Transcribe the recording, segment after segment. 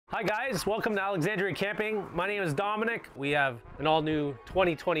Hi guys, welcome to Alexandria Camping. My name is Dominic. We have an all new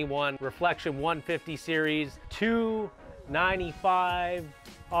 2021 Reflection 150 Series 295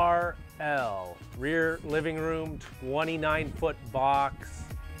 RL. Rear living room, 29-foot box.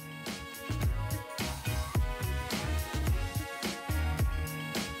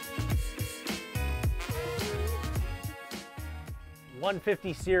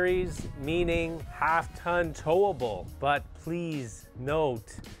 .150 series, meaning half-ton towable, but please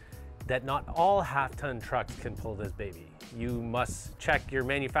note that not all half-ton trucks can pull this baby. You must check your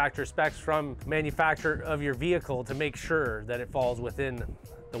manufacturer specs from manufacturer of your vehicle to make sure that it falls within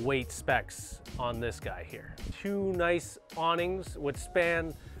the weight specs on this guy here. Two nice awnings would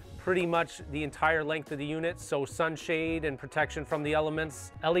span pretty much the entire length of the unit, so sunshade and protection from the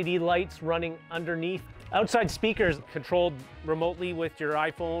elements. LED lights running underneath. Outside speakers controlled remotely with your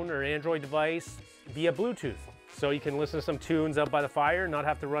iPhone or Android device via Bluetooth. So you can listen to some tunes out by the fire, not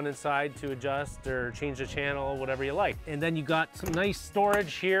have to run inside to adjust or change the channel, whatever you like. And then you got some nice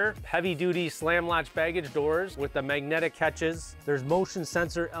storage here, heavy duty slam latch baggage doors with the magnetic catches. There's motion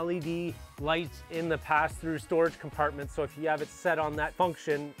sensor LED lights in the pass-through storage compartment. So if you have it set on that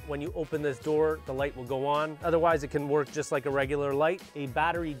function, when you open this door, the light will go on. Otherwise, it can work just like a regular light. A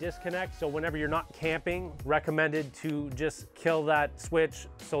battery disconnect. So whenever you're not camping, recommended to just kill that switch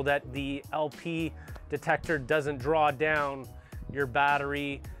so that the LP detector doesn't draw down your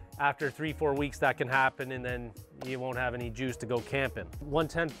battery. After 3-4 weeks that can happen, and then you won't have any juice to go camping.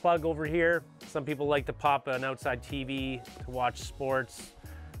 110 plug over here. Some people like to pop an outside TV to watch sports.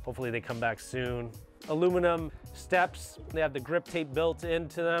 Hopefully they come back soon. Aluminum steps, they have the grip tape built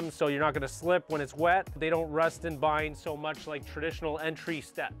into them so you're not going to slip when it's wet. They don't rust and bind so much like traditional entry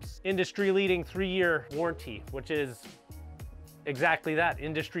steps. Industry leading 3-year warranty, which is exactly that,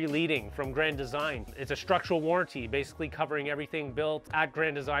 industry leading from Grand Design. It's a structural warranty, basically covering everything built at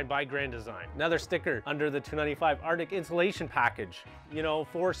Grand Design by Grand Design. Another sticker under the 295 Arctic insulation package. You know,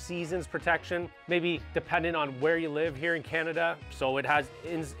 4 seasons protection, maybe dependent on where you live here in Canada. So it has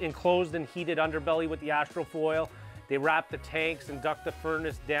enclosed and heated underbelly with the Astrofoil. They wrap the tanks and duct the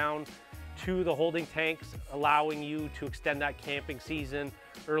furnace down to the holding tanks, allowing you to extend that camping season,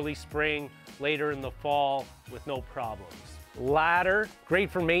 early spring, later in the fall with no problems. Ladder, great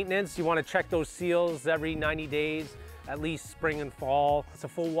for maintenance. You want to check those seals every 90 days, at least spring and fall. It's a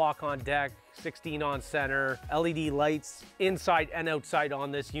full walk on deck, 16 on center, LED lights inside and outside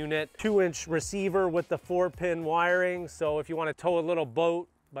on this unit. 2-inch receiver with the 4-pin wiring. So if you want to tow a little boat,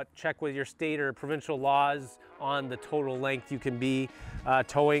 but check with your state or provincial laws on the total length you can be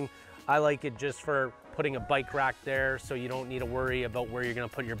towing. I like it just for putting a bike rack there so you don't need to worry about where you're going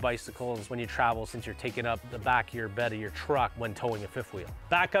to put your bicycles when you travel, since you're taking up the back of your bed of your truck when towing a fifth wheel.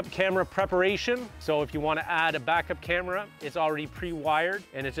 Backup camera preparation. So if you want to add a backup camera, it's already pre-wired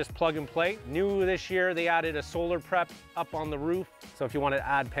and it's just plug and play. New this year, they added a solar prep up on the roof. So if you want to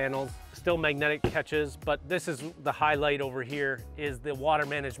add panels, still magnetic catches, but this is the highlight over here is the water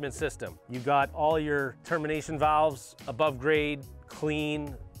management system. You got all your termination valves above grade,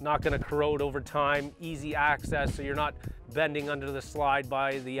 clean, not going to corrode over time, easy access, so you're not bending under the slide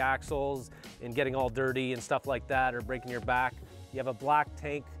by the axles and getting all dirty and stuff like that or breaking your back. You have a black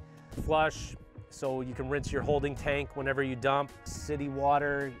tank flush, so you can rinse your holding tank whenever you dump. City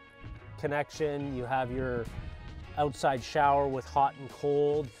water connection, you have your outside shower with hot and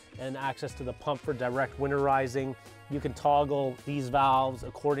cold and access to the pump for direct winterizing. You can toggle these valves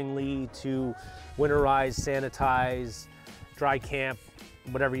accordingly to winterize, sanitize, dry camp,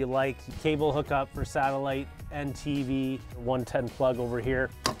 whatever you like. Cable hookup for satellite and TV, 110 plug over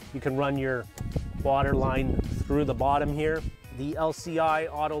here. You can run your water line through the bottom here. The LCI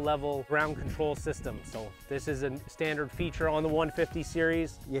auto level ground control system. So this is a standard feature on the 150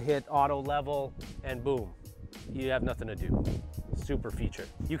 series. You hit auto level and boom, you have nothing to do. Super feature.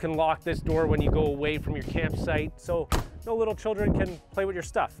 You can lock this door when you go away from your campsite, so no little children can play with your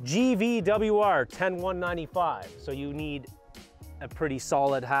stuff. GVWR 10195. So you need a pretty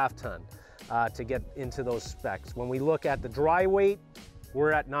solid half-ton to get into those specs. When we look at the dry weight,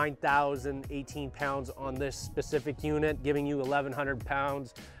 we're at 9,018 pounds on this specific unit, giving you 1,100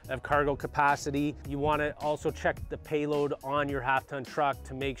 pounds of cargo capacity. You want to also check the payload on your half-ton truck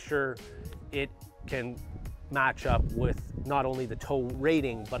to make sure it can match up with not only the tow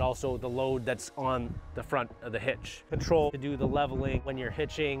rating, but also the load that's on the front of the hitch. Control to do the leveling when you're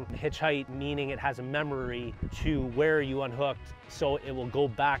hitching. Hitch height, meaning it has a memory to where you unhooked, so it will go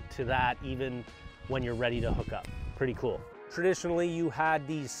back to that even when you're ready to hook up. Pretty cool. Traditionally, you had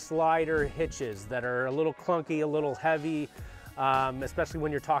these slider hitches that are a little clunky, a little heavy, especially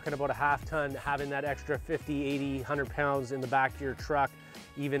when you're talking about a half ton, having that extra 50, 80, 100 pounds in the back of your truck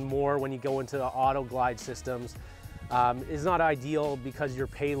even more when you go into the auto glide systems, is not ideal because your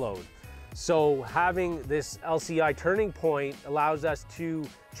payload. So having this LCI turning point allows us to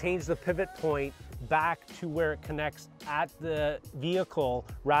change the pivot point back to where it connects at the vehicle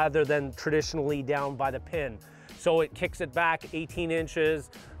rather than traditionally down by the pin. So it kicks it back 18 inches,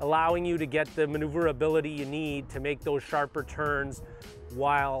 allowing you to get the maneuverability you need to make those sharper turns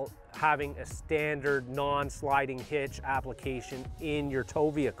while having a standard non-sliding hitch application in your tow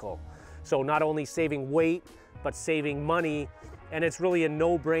vehicle. So not only saving weight, but saving money. And it's really a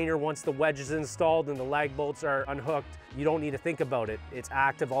no-brainer once the wedge is installed and the lag bolts are unhooked. You don't need to think about it. It's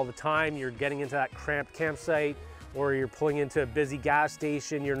active all the time. You're getting into that cramped campsite, or you're pulling into a busy gas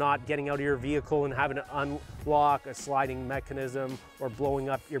station. You're not getting out of your vehicle and having to unlock a sliding mechanism or blowing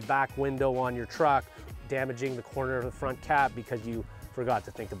up your back window on your truck, damaging the corner of the front cap because you forgot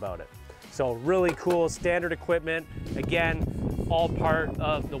to think about it. So really cool standard equipment. Again, all part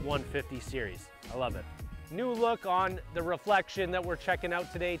of the 150 series. I love it. New look on the reflection that we're checking out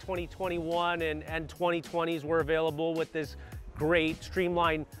today. 2021 and 2020s were available with this great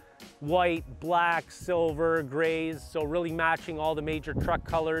streamlined white, black, silver, grays. So really matching all the major truck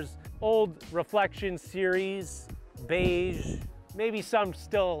colors. Old reflection series, beige, maybe some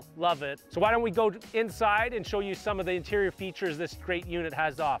still love it. So why don't we go inside and show you some of the interior features this great unit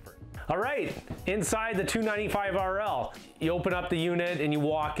has to offer. All right, inside the 295 RL, you open up the unit and you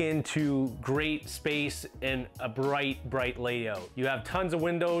walk into great space and a bright layout. You have tons of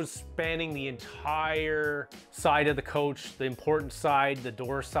windows spanning the entire side of the coach, the important side, the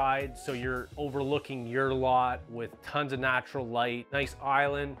door side. So you're overlooking your lot with tons of natural light. Nice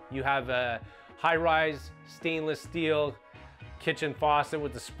island. You have a high-rise stainless steel kitchen faucet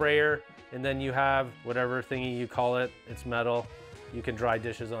with the sprayer, and then you have whatever thingy you call it, it's metal. You can dry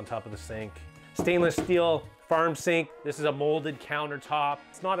dishes on top of the sink. Stainless steel farm sink. This is a molded countertop.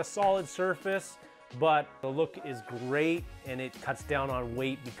 It's not a solid surface, but the look is great and it cuts down on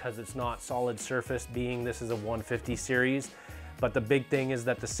weight because it's not solid surface, being this is a 150 series. But the big thing is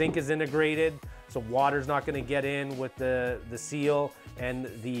that the sink is integrated, so water's not gonna get in with the seal,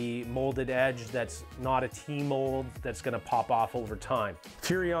 and the molded edge that's not a T-mold that's gonna pop off over time.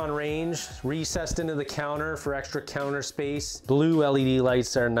 Furrion range, recessed into the counter for extra counter space. Blue LED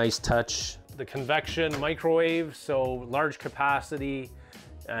lights are a nice touch. The convection microwave, so large capacity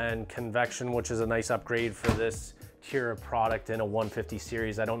and convection, which is a nice upgrade for this tier of product in a 150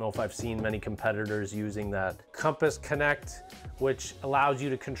 series. I don't know if I've seen many competitors using that. Compass Connect, which allows you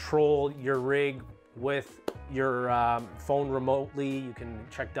to control your rig with your phone remotely. You can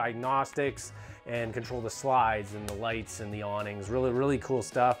check diagnostics and control the slides and the lights and the awnings. Really cool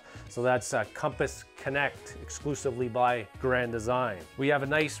stuff. So that's Compass Connect, exclusively by Grand Design. We have a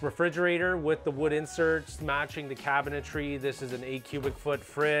nice refrigerator with the wood inserts matching the cabinetry. This is an 8 cubic foot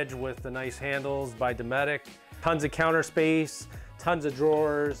fridge with the nice handles by Dometic. Tons of counter space, tons of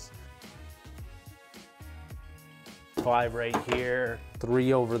drawers. 5 right here,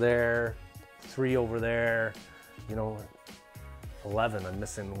 3 over there, 3 over there, you know, 11, I'm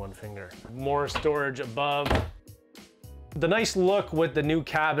missing one finger. More storage above. The nice look with the new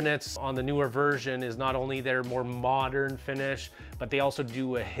cabinets on the newer version is not only their more modern finish, but they also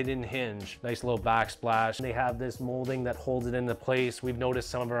do a hidden hinge. Nice little backsplash. They have this molding that holds it into place. We've noticed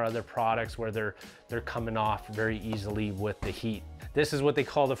some of our other products where they're coming off very easily with the heat. This is what they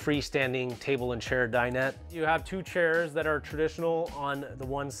call the freestanding table and chair dinette. You have 2 chairs that are traditional on the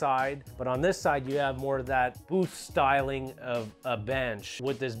one side, but on this side you have more of that booth styling of a bench.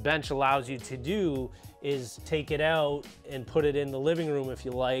 What this bench allows you to do is take it out and put it in the living room if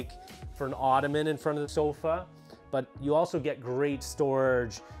you like, for an ottoman in front of the sofa. But you also get great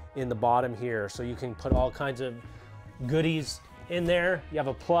storage in the bottom here. So you can put all kinds of goodies in there. You have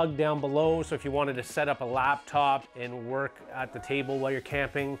a plug down below, so if you wanted to set up a laptop and work at the table while you're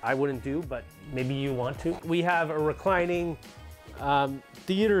camping, I wouldn't do, but maybe you want to. We have a reclining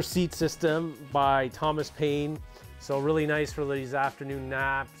theater seat system by Thomas Paine. So really nice for these afternoon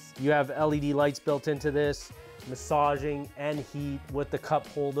naps. You have LED lights built into this, massaging and heat with the cup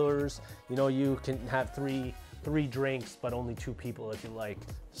holders. You know, you can have three drinks, but only 2 people if you like.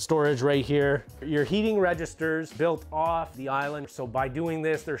 Storage right here. Your heating registers built off the island. So by doing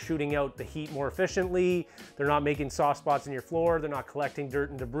this, they're shooting out the heat more efficiently. They're not making soft spots in your floor. They're not collecting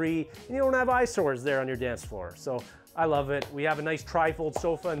dirt and debris. And you don't have eyesores there on your dance floor. So I love it. We have a nice tri-fold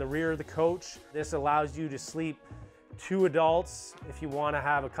sofa in the rear of the coach. This allows you to sleep 2 adults if you want to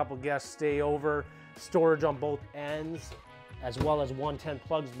have a couple guests stay over. Storage on both ends, as well as 110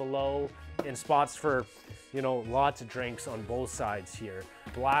 plugs below, and spots for, you know, lots of drinks on both sides here.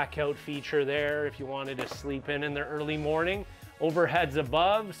 Blackout feature there if you wanted to sleep in the early morning, overheads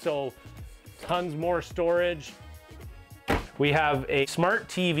above, so tons more storage. We have a smart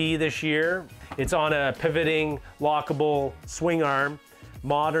TV this year. It's on a pivoting, lockable swing arm,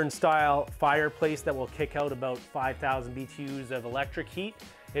 modern style fireplace that will kick out about 5,000 BTUs of electric heat.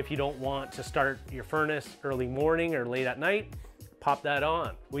 If you don't want to start your furnace early morning or late at night, pop that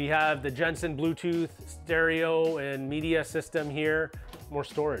on. We have the Jensen Bluetooth stereo and media system here. More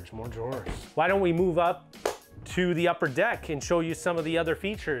storage, more drawers. Why don't we move up to the upper deck and show you some of the other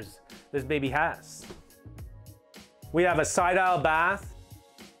features this baby has. We have a side aisle bath.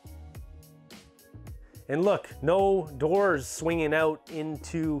 And look, no doors swinging out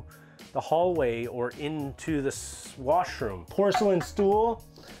into the hallway or into the washroom. Porcelain stool,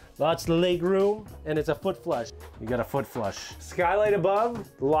 lots of leg room, and it's a foot flush. You got a foot flush. Skylight above,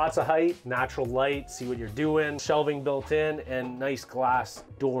 lots of height, natural light, see what you're doing. Shelving built in, and nice glass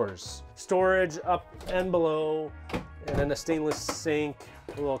doors. Storage up and below, and then a stainless sink,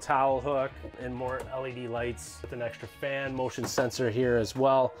 a little towel hook, and more LED lights with an extra fan, motion sensor here as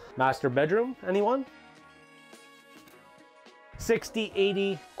well. Master bedroom, anyone?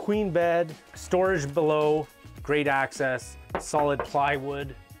 60/80 queen bed, storage below, great access, solid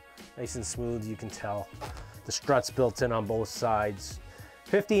plywood, nice and smooth, you can tell. The struts built in on both sides.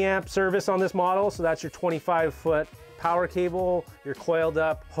 50 amp service on this model, so that's your 25-foot power cable, your coiled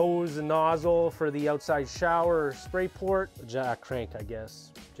up hose and nozzle for the outside shower or spray port, a jack crank, I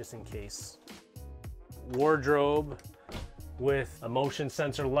guess, just in case. Wardrobe with a motion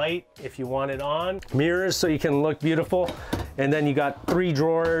sensor light if you want it on. Mirrors so you can look beautiful. And then you got 3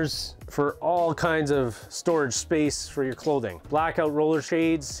 drawers for all kinds of storage space for your clothing. Blackout roller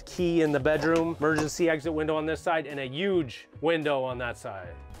shades, key in the bedroom, emergency exit window on this side, and a huge window on that side.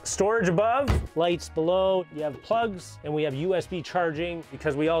 Storage above, lights below, you have plugs, and we have USB charging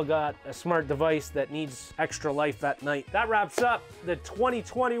because we all got a smart device that needs extra life at night. That wraps up the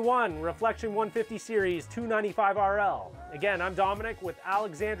 2021 Reflection 150 Series 295RL. Again, I'm Dominic with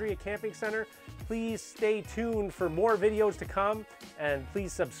Alexandria Camping Centre. Please stay tuned for more videos to come, and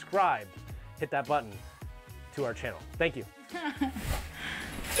please subscribe. Hit that button to our channel. Thank you.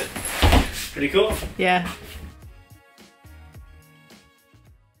 Pretty cool? Yeah.